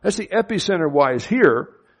us. That's the epicenter of why he's here.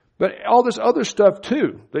 But all this other stuff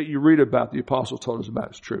too that you read about, the apostles told us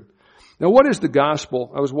about, is true. Now, what is the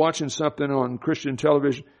gospel? I was watching something on Christian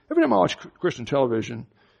television. Every time I watch Christian television,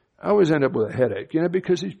 I always end up with a headache,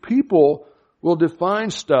 because these people will define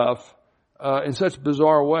stuff in such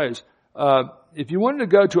bizarre ways. If you wanted to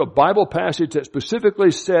go to a Bible passage that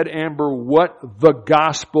specifically said, Amber, what the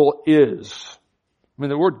gospel is. I mean,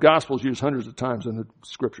 the word gospel is used hundreds of times in the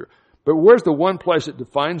scripture. But where's the one place that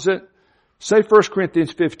defines it? Say 1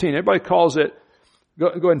 Corinthians 15. Everybody calls it, go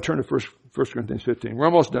ahead and turn to 1 Corinthians 15. We're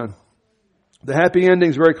almost done. The happy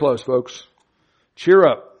ending's very close, folks. Cheer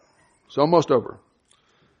up. It's almost over.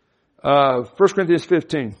 1 Corinthians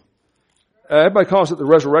 15. Everybody calls it the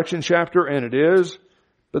resurrection chapter, and it is.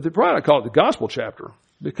 But they probably not call it the gospel chapter,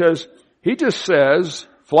 because he just says,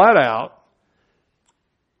 flat out,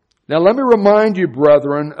 now let me remind you,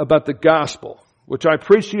 brethren, about the gospel, which I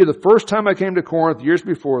preached to you the first time I came to Corinth, years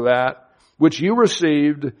before that, which you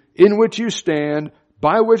received, in which you stand,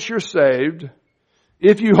 by which you're saved,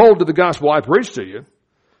 if you hold to the gospel I preached to you,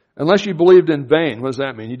 unless you believed in vain. What does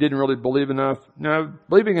that mean? You didn't really believe enough? No,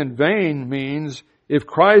 believing in vain means if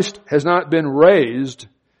Christ has not been raised,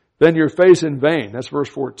 then your faith in vain. That's verse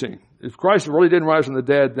 14. If Christ really didn't rise from the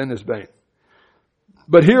dead, then it's vain.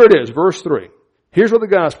 But here it is, verse 3. Here's what the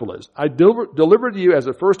gospel is. I delivered to you as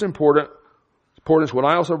of first importance what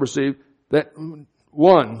I also received, that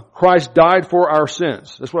 1, Christ died for our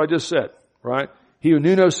sins. That's what I just said, right? He who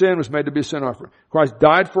knew no sin was made to be a sin offering. Christ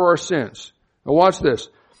died for our sins. Now watch this.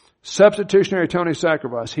 Substitutionary atoning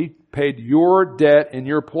sacrifice. He paid your debt in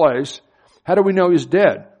your place. How do we know he's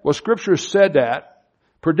dead? Well, Scripture said that,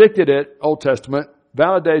 predicted it, Old Testament,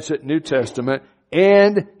 validates it, New Testament,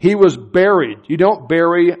 and he was buried. You don't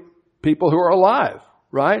bury people who are alive,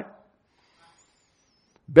 right?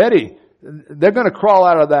 Betty, they're going to crawl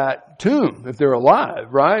out of that tomb if they're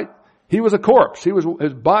alive, right? He was a corpse.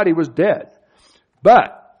 His body was dead.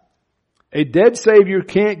 But a dead Savior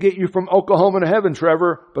can't get you from Oklahoma to heaven,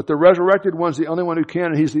 Trevor, but the resurrected one's the only one who can,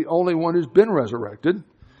 and he's the only one who's been resurrected.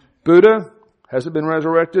 Buddha hasn't been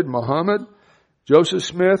resurrected. Muhammad, Joseph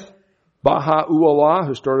Smith, Baha'u'llah,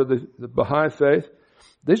 who started the Baha'i faith.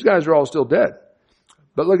 These guys are all still dead.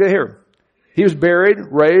 But look at here. He was buried,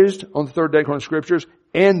 raised on the third day according to Scriptures,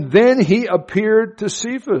 and then he appeared to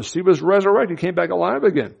Cephas. He was resurrected, came back alive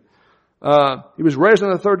again. He was raised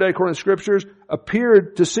on the third day according to Scriptures,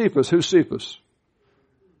 appeared to Cephas. Who's Cephas?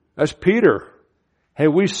 That's Peter. Hey,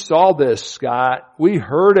 we saw this, Scott. We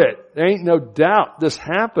heard it. There ain't no doubt this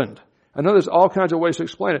happened. I know there's all kinds of ways to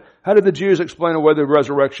explain it. How did the Jews explain away the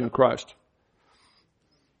resurrection of Christ?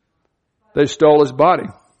 They stole his body.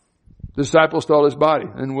 The disciples stole his body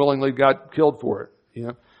and willingly got killed for it. You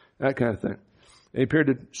know, that kind of thing. He appeared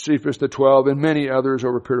to Cephas, the 12, and many others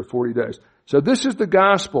over a period of 40 days. So this is the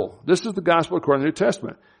gospel. This is the gospel according to the New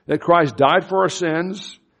Testament. That Christ died for our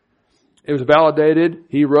sins. It was validated.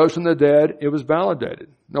 He rose from the dead. It was validated.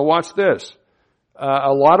 Now watch this.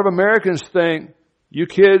 A lot of Americans think you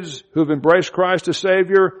kids who've embraced Christ as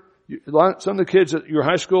Savior, some of the kids at your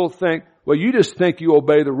high school think, well, you just think you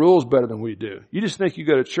obey the rules better than we do. You just think you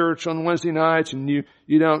go to church on Wednesday nights and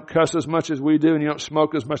you don't cuss as much as we do and you don't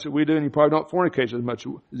smoke as much as we do and you probably don't fornicate as much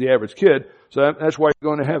as the average kid. So that's why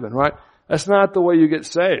you're going to heaven, right? That's not the way you get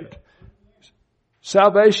saved.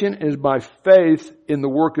 Salvation is by faith in the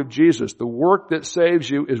work of Jesus. The work that saves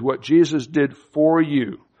you is what Jesus did for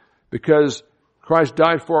you. Because Christ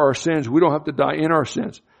died for our sins, we don't have to die in our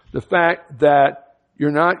sins. The fact that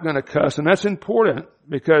you're not going to cuss, and that's important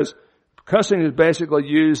because cussing is basically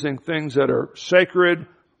using things that are sacred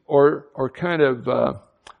or kind of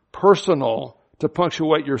personal to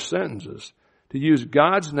punctuate your sentences. To use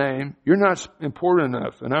God's name, you're not important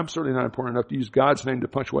enough, and I'm certainly not important enough to use God's name to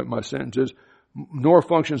punctuate my sentences, nor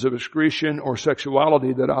functions of excretion or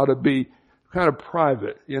sexuality that ought to be kind of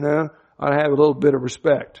private, you know. I have a little bit of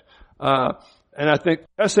respect. And I think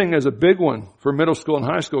cussing is a big one for middle school and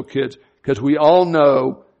high school kids because we all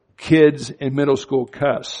know kids in middle school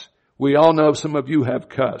cuss. We all know some of you have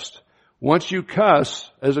cussed. Once you cuss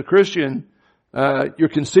as a Christian, you're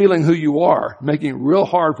concealing who you are, making it real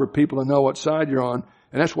hard for people to know what side you're on.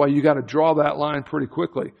 And that's why you got to draw that line pretty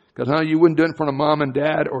quickly. Because I know you wouldn't do it in front of Mom and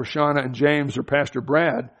Dad or Shauna and James or Pastor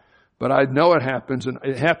Brad, but I know it happens, and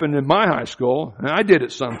it happened in my high school, and I did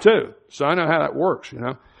it some too. So I know how that works, you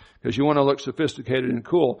know, because you want to look sophisticated and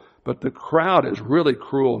cool. But the crowd is really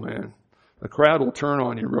cruel, man. The crowd will turn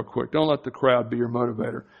on you real quick. Don't let the crowd be your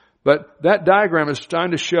motivator. But that diagram is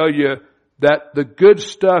trying to show you that the good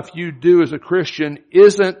stuff you do as a Christian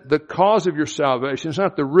isn't the cause of your salvation. It's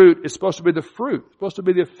not the root. It's supposed to be the fruit. It's supposed to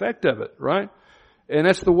be the effect of it, right? And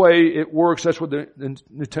that's the way it works. That's what the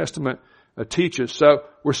New Testament teaches. So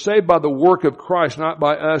we're saved by the work of Christ, not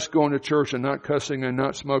by us going to church and not cussing and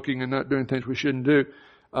not smoking and not doing things we shouldn't do.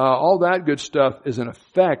 All that good stuff is an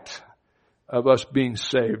effect of us being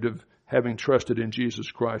saved, of having trusted in Jesus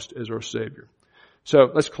Christ as our Savior. So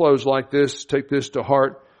let's close like this. Take this to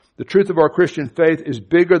heart. The truth of our Christian faith is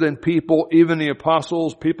bigger than people, even the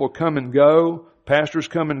apostles. People come and go. Pastors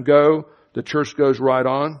come and go. The church goes right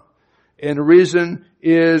on. And the reason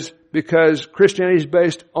is because Christianity is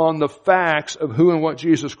based on the facts of who and what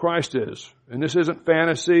Jesus Christ is. And this isn't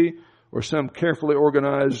fantasy or some carefully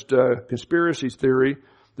organized conspiracy theory.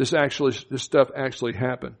 This stuff actually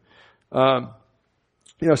happened.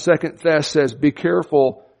 Second Thess says, be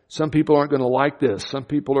careful. Some people aren't going to like this. Some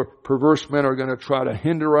people are perverse men are going to try to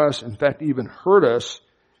hinder us, in fact, even hurt us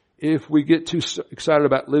if we get too excited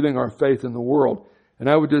about living our faith in the world. And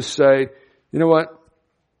I would just say, you know what?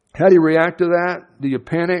 How do you react to that? Do you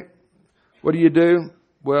panic? What do you do?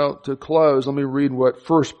 Well, to close, let me read what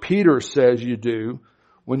 1 Peter says you do.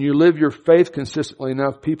 When you live your faith consistently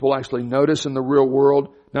enough, people actually notice in the real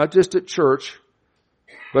world, not just at church,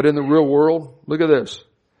 but in the real world. Look at this.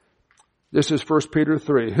 This is 1 Peter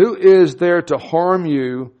 3. Who is there to harm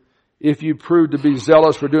you if you prove to be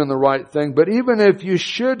zealous for doing the right thing? But even if you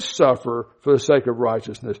should suffer for the sake of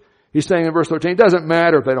righteousness. He's saying in verse 13, it doesn't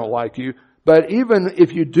matter if they don't like you. But even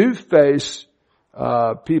if you do face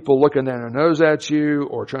people looking down their nose at you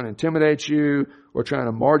or trying to intimidate you or trying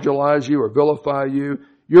to marginalize you or vilify you,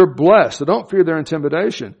 you're blessed. So don't fear their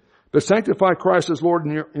intimidation. But sanctify Christ as Lord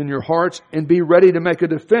in your hearts and be ready to make a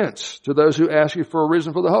defense to those who ask you for a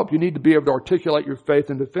reason for the hope. You need to be able to articulate your faith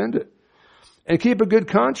and defend it. And keep a good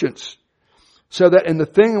conscience so that in the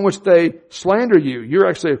thing in which they slander you, you're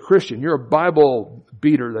actually a Christian. You're a Bible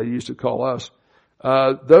beater, they used to call us.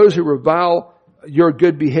 Those who revile your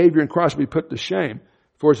good behavior in Christ will be put to shame.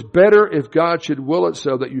 For it's better if God should will it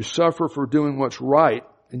so that you suffer for doing what's right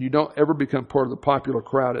and you don't ever become part of the popular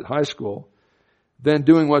crowd at high school than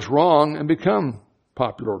doing what's wrong and become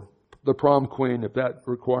popular, the prom queen, if that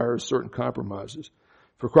requires certain compromises.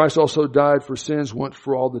 For Christ also died for sins once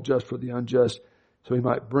for all, the just for the unjust, so he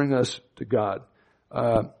might bring us to God.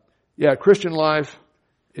 Christian life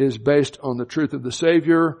is based on the truth of the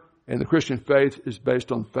Savior, and the Christian faith is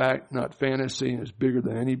based on fact, not fantasy, and it's bigger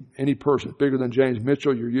than any person. It's bigger than James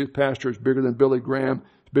Mitchell, your youth pastor. It's bigger than Billy Graham.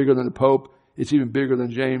 It's bigger than the Pope. It's even bigger than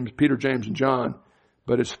Peter, James, and John.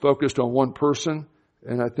 But it's focused on one person,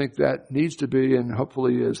 and I think that needs to be, and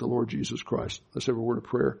hopefully is, the Lord Jesus Christ. Let's have a word of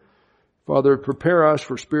prayer. Father, prepare us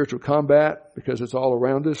for spiritual combat because it's all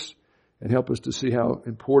around us, and help us to see how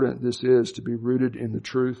important this is to be rooted in the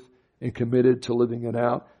truth and committed to living it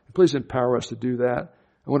out. And please empower us to do that.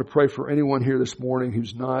 I want to pray for anyone here this morning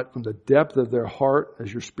who's not, from the depth of their heart,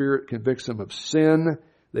 as your Spirit convicts them of sin,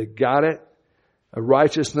 they got it. A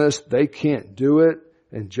righteousness, they can't do it.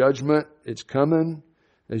 And judgment, it's coming.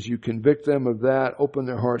 As you convict them of that, open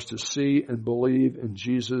their hearts to see and believe in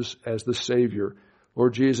Jesus as the Savior.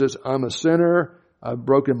 Lord Jesus, I'm a sinner. I've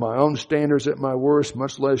broken my own standards at my worst,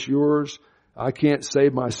 much less yours. I can't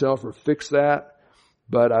save myself or fix that.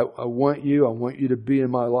 But I want you to be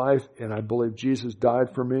in my life, and I believe Jesus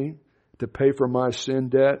died for me to pay for my sin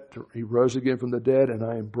debt. He rose again from the dead, and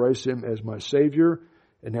I embrace him as my Savior.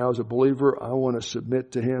 And now as a believer, I want to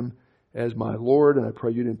submit to him as my Lord, and I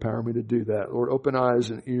pray you'd empower me to do that. Lord, open eyes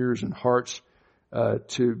and ears and hearts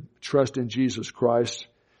to trust in Jesus Christ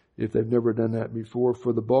if they've never done that before.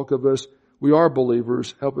 For the bulk of us, we are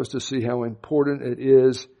believers. Help us to see how important it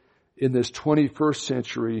is in this 21st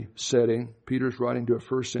century setting. Peter's writing to a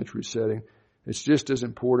first century setting. It's just as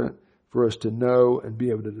important for us to know and be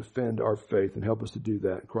able to defend our faith, and help us to do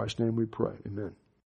that. In Christ's name we pray. Amen.